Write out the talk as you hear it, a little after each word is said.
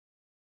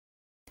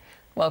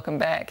Welcome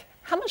back.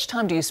 How much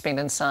time do you spend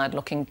inside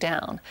looking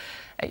down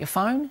at your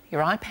phone,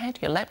 your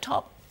iPad, your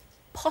laptop?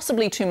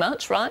 Possibly too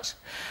much, right?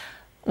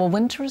 Well,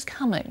 winter is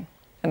coming,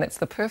 and it's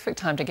the perfect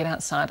time to get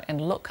outside and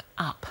look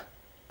up.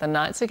 The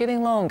nights are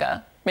getting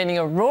longer, meaning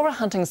aurora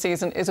hunting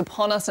season is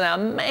upon us, and our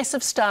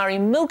massive starry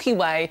Milky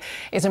Way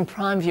is in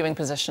prime viewing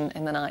position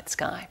in the night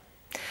sky.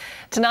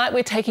 Tonight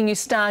we're taking you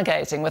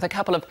stargazing with a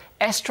couple of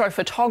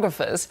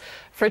astrophotographers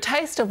for a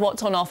taste of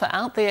what's on offer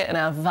out there in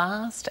our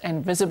vast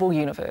and visible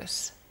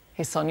universe.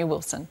 Here's Sonia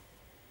Wilson.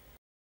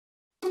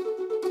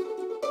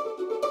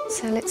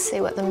 So let's see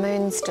what the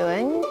moon's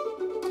doing.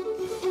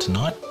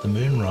 Tonight, the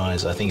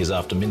moonrise, I think, is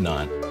after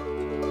midnight.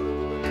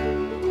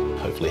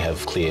 Hopefully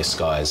have clear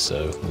skies,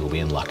 so we'll be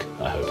in luck,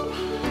 I hope.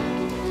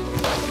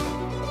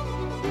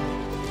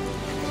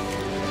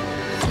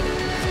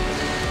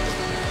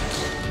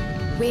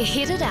 We're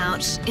headed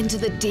out into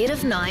the dead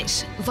of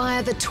night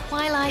via the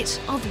twilight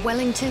of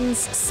Wellington's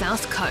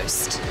south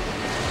coast.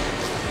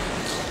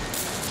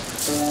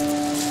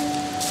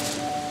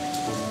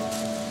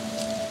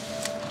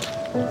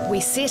 We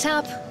set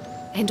up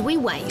and we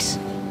wait.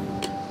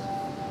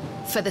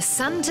 For the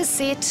sun to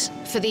set,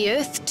 for the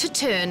earth to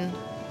turn,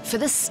 for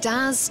the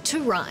stars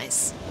to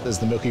rise. As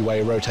the Milky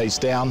Way rotates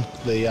down,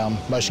 the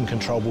motion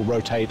control will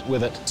rotate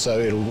with it, so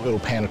it'll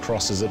pan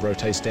across as it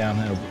rotates down,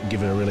 and it'll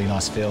give it a really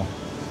nice feel.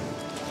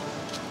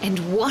 And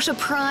what a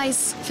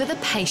prize for the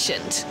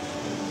patient.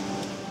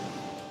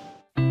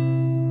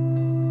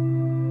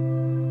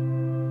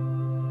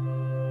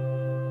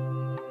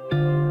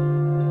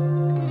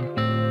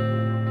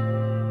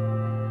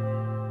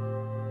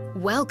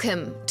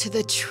 Welcome to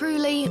the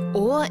truly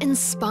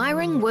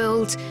awe-inspiring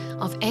world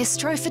of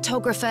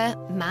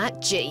astrophotographer Mark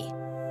G.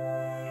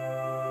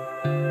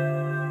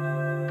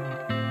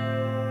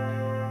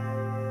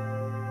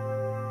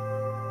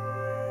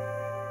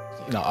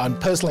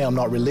 Personally, I'm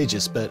not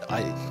religious, but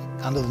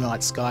under the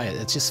night sky,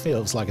 it just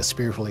feels like a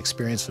spiritual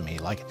experience for me.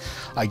 Like,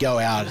 I go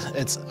out,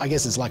 I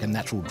guess it's like a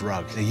natural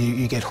drug.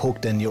 You get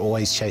hooked and you're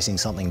always chasing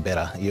something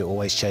better. You're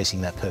always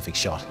chasing that perfect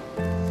shot.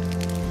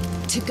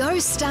 To go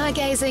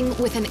stargazing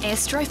with an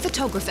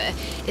astrophotographer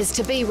is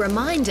to be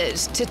reminded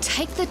to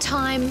take the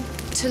time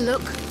to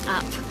look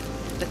up.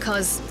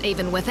 Because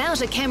even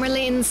without a camera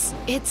lens,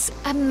 it's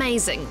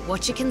amazing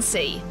what you can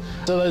see.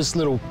 So those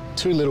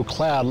two little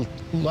clouds,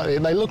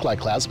 they look like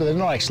clouds, but they're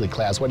not actually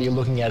clouds. What you're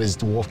looking at is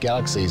dwarf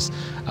galaxies.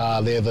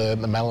 They're the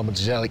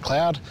Magellanic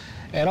Cloud.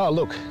 And oh,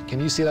 look,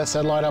 can you see that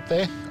satellite up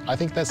there? I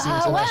think that's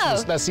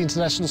the, that's the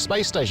International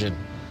Space Station.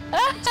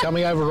 It's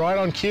coming over right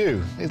on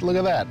cue. Look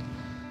at that.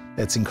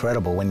 It's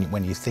incredible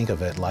when you think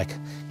of it. Like,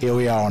 here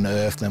we are on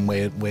Earth, and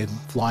we're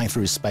flying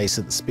through space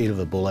at the speed of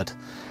a bullet.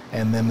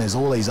 And then there's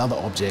all these other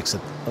objects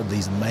at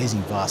these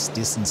amazing vast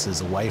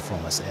distances away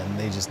from us, and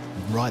they're just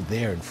right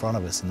there in front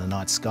of us in the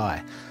night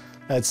sky.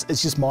 It's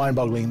just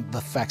mind-boggling,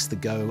 the facts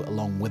that go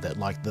along with it.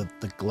 Like the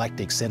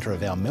galactic center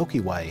of our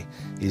Milky Way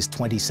is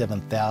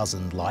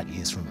 27,000 light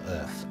years from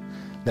Earth.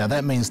 Now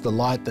that means the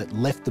light that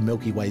left the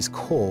Milky Way's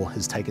core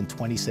has taken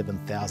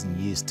 27,000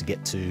 years to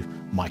get to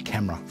my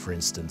camera, for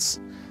instance.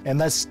 And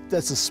that's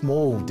a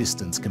small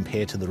distance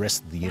compared to the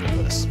rest of the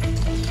universe.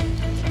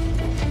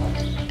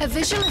 A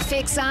visual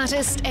effects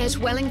artist at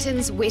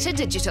Wellington's Weta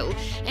Digital,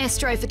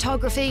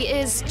 astrophotography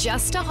is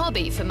just a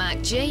hobby for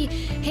Mark G.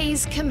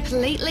 He's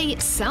completely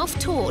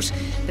self-taught,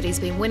 but he's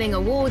been winning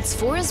awards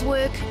for his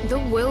work the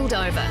world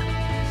over.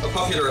 A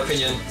popular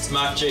opinion, it's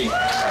Mark G.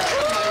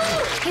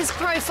 His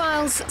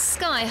profile's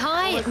sky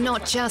high,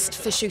 not just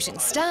for shooting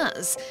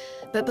stars,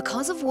 but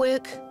because of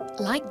work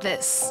like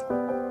this.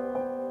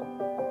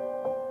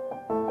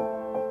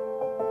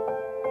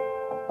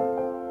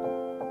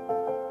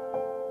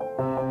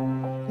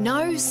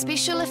 No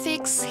special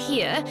effects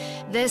here.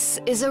 This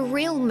is a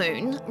real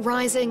moon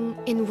rising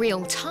in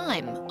real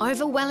time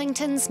over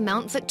Wellington's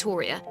Mount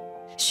Victoria,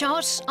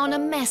 shot on a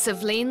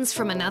massive lens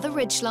from another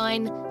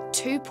ridgeline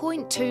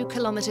 2.2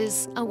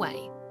 kilometres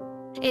away.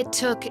 It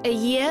took a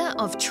year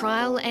of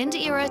trial and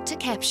error to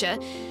capture,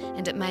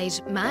 and it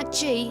made Mark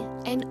G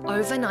an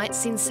overnight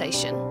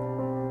sensation.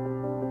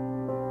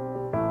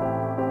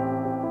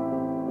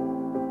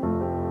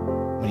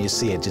 When you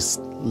see it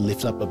just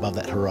lift up above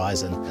that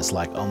horizon, it's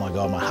like, oh my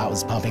God, my heart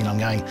was pumping, and I'm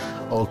going,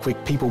 oh,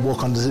 quick, people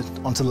walk onto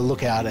the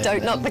lookout.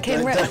 Don't knock the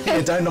camera.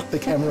 Don't knock the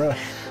camera.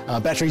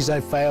 Batteries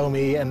don't fail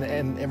me, and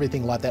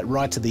everything like that.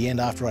 Right to the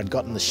end, after I'd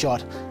gotten the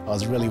shot, I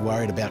was really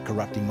worried about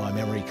corrupting my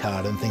memory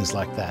card and things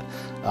like that.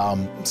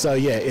 So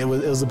yeah, it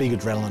was a big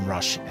adrenaline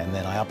rush, and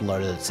then I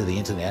uploaded it to the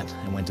internet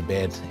and went to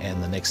bed,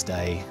 and the next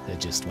day it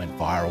just went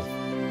viral.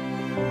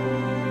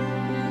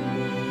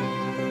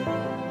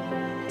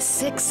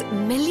 6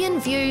 million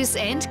views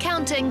and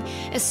counting.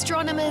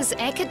 Astronomers,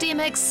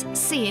 academics,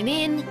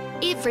 CNN,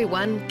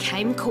 everyone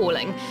came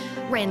calling.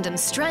 Random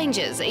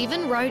strangers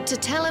even wrote to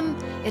tell him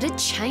it had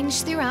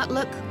changed their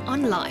outlook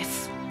on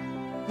life.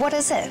 What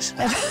is it?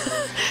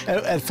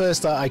 At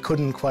first, I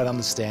couldn't quite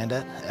understand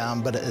it,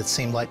 but it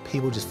seemed like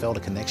people just felt a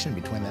connection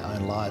between their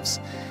own lives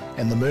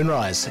and the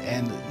moonrise.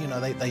 And, you know,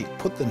 they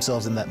put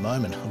themselves in that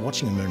moment of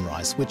watching a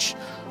moonrise, which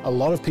a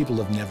lot of people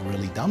have never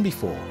really done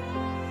before.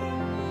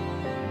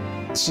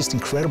 It's just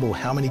incredible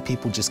how many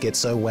people just get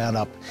so wound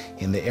up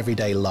in their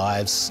everyday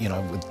lives, you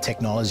know, with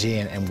technology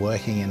and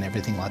working and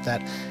everything like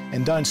that,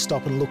 and don't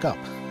stop and look up.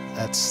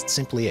 That's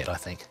simply it, I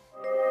think.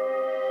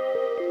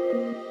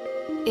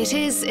 It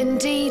is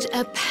indeed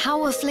a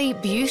powerfully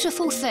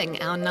beautiful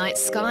thing, our night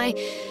sky,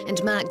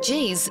 and Mark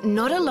G's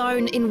not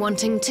alone in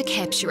wanting to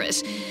capture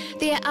it.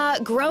 There are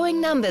growing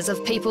numbers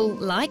of people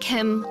like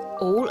him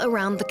all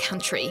around the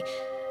country.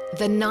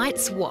 The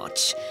Night's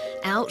Watch,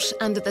 out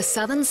under the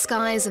southern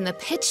skies in the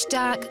pitch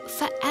dark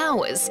for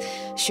hours,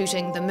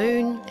 shooting the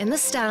moon and the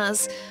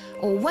stars,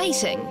 or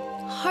waiting,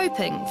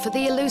 hoping for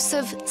the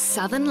elusive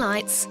southern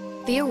lights,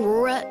 the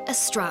aurora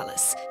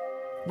australis,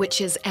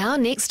 which is our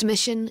next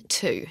mission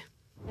too.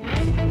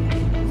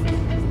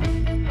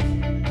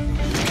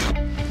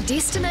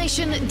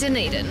 Destination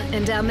Dunedin,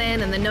 and our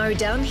man in the know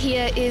down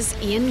here is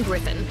Ian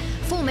Griffin,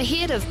 former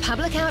head of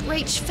public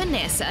outreach for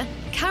NASA,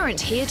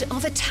 current head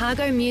of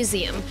Otago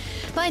Museum.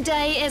 By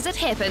day, as it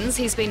happens,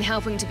 he's been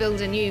helping to build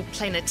a new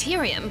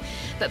planetarium,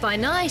 but by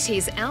night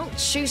he's out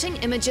shooting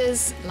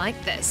images like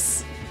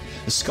this.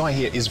 The sky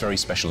here is very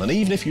special, and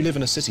even if you live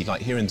in a city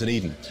like here in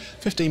Dunedin,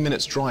 15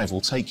 minutes drive will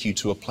take you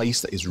to a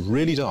place that is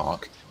really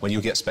dark when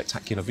you'll get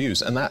spectacular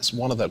views, and that's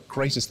one of the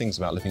greatest things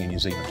about living in New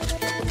Zealand.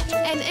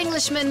 An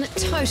Englishman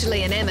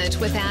totally enamoured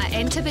with our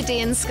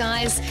Antipodean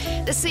skies.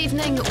 This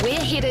evening we're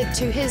headed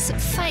to his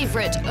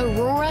favourite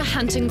aurora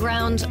hunting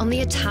ground on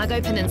the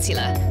Otago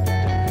Peninsula.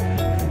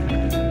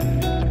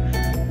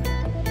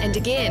 And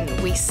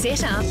again we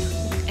set up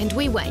and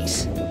we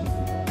wait.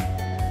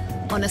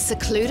 On a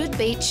secluded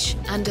beach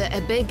under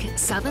a big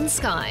southern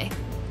sky,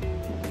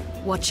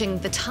 watching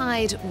the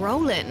tide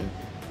roll in,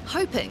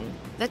 hoping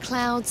the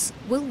clouds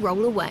will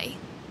roll away.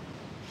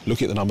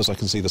 Looking at the numbers, I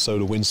can see the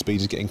solar wind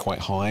speed is getting quite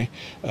high,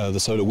 the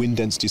solar wind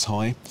density is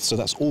high, so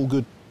that's all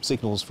good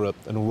signals for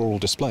an auroral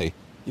display.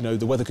 You know,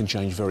 the weather can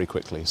change very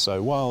quickly,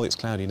 so while it's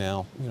cloudy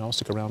now, you know, I'll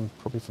stick around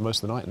probably for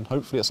most of the night, and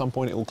hopefully at some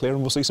point it will clear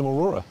and we'll see some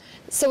aurora.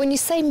 So when you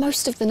say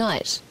most of the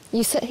night,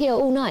 you sit here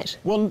all night?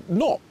 Well,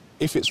 not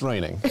if it's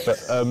raining, but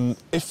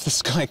if the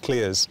sky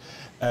clears,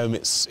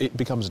 it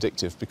becomes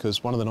addictive,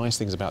 because one of the nice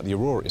things about the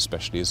aurora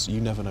especially is you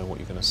never know what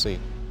you're going to see.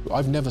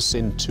 I've never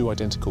seen two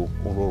identical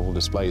auroral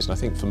displays, and I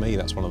think for me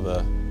that's one of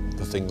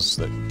the things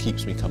that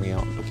keeps me coming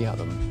out and looking at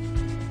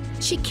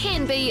them. She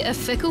can be a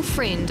fickle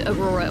friend,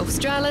 Aurora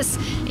australis,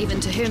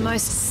 even to her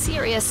most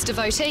serious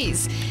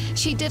devotees.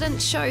 She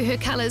didn't show her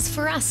colours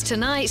for us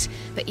tonight,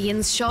 but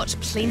Ian's shot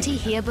plenty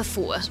here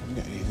before.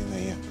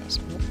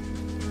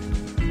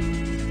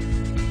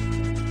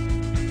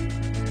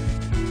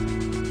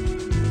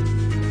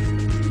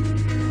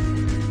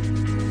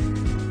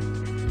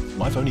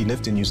 I've only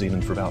lived in New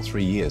Zealand for about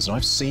 3 years, and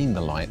I've seen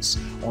the lights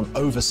on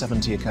over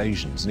 70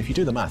 occasions. And if you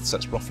do the maths,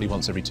 that's roughly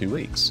once every 2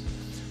 weeks.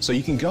 So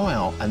you can go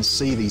out and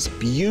see these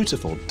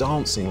beautiful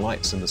dancing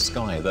lights in the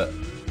sky that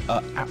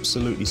are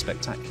absolutely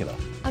spectacular.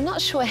 I'm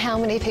not sure how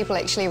many people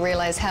actually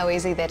realise how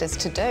easy that is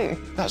to do.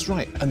 That's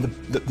right. And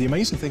the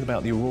amazing thing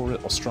about the aurora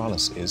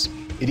australis is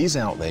it is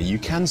out there. You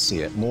can see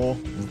it more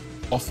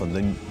often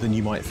than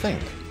you might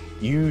think.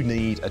 You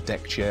need a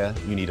deck chair,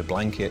 you need a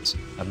blanket,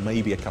 and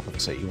maybe a cup of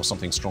tea or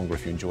something stronger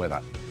if you enjoy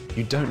that.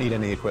 You don't need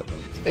any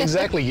equipment.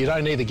 Exactly, you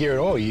don't need the gear at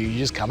all. You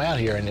just come out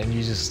here and then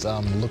you just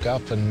look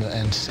up and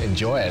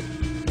enjoy it.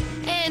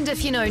 And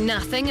if you know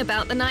nothing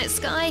about the night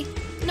sky,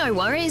 no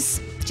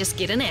worries, just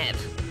get an app.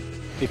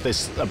 If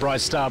there's a bright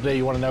star up there,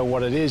 you want to know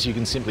what it is, you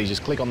can simply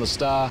just click on the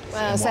star.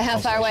 Wow, so how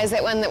far away is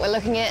that one that we're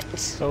looking at?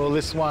 So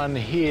this one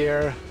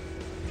here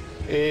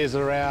is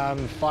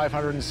around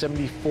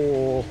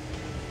 574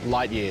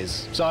 light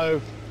years.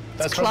 So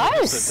that's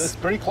close. That's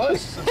pretty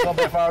close. It's not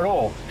that far at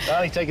all. It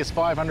only takes us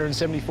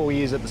 574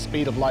 years at the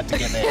speed of light to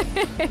get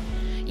there.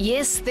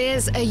 Yes,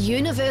 there's a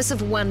universe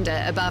of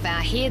wonder above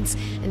our heads,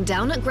 and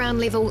down at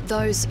ground level,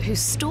 those who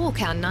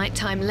stalk our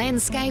nighttime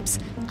landscapes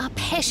are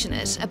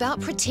passionate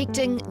about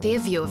protecting their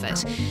view of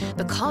it,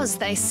 because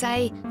they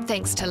say,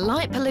 thanks to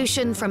light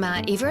pollution from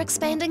our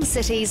ever-expanding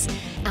cities,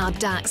 our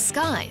dark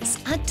skies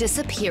are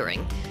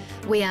disappearing.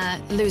 We are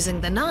losing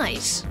the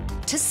night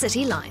to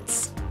city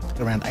lights.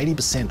 Around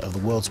 80% of the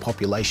world's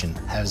population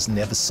has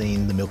never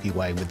seen the Milky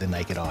Way with the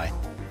naked eye,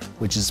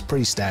 which is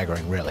pretty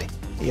staggering, really.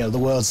 You know, the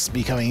world's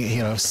becoming,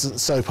 you know,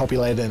 so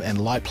populated,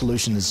 and light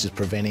pollution is just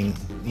preventing,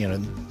 you know,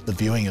 the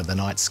viewing of the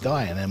night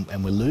sky,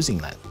 and we're losing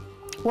that.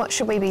 What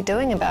should we be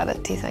doing about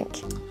it, do you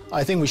think?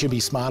 I think we should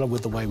be smarter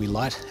with the way we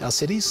light our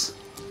cities.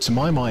 To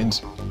my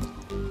mind,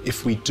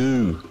 if we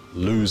do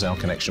lose our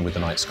connection with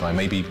the night sky,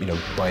 maybe, you know,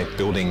 by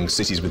building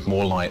cities with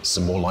more lights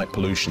and more light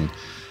pollution,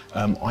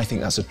 I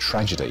think that's a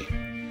tragedy.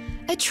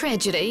 A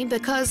tragedy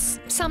because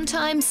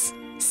sometimes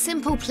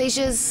simple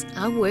pleasures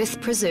are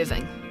worth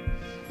preserving.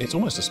 it's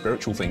almost a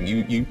spiritual thing.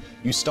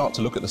 You start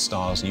to look at the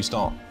stars and you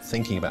start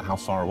thinking about how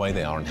far away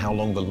they are and how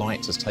long the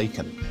light has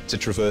taken to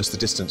traverse the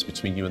distance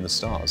between you and the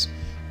stars.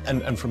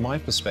 And from my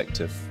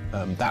perspective,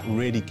 that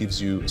really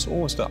gives you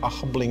almost a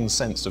humbling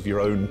sense of your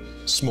own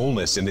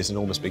smallness in this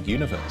enormous big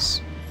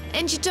universe.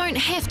 And you don't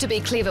have to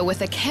be clever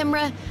with a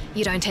camera,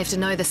 you don't have to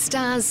know the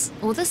stars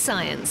or the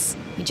science.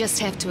 You just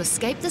have to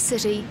escape the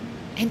city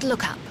and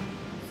look up.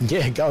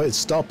 Yeah, go,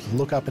 stop,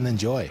 look up and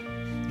enjoy.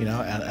 You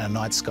know, our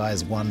night sky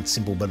is one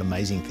simple but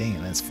amazing thing,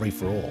 and it's free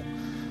for all.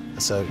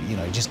 So, you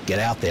know, just get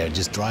out there,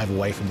 just drive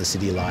away from the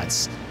city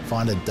lights,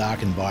 find a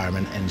dark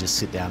environment and just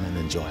sit down and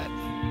enjoy it.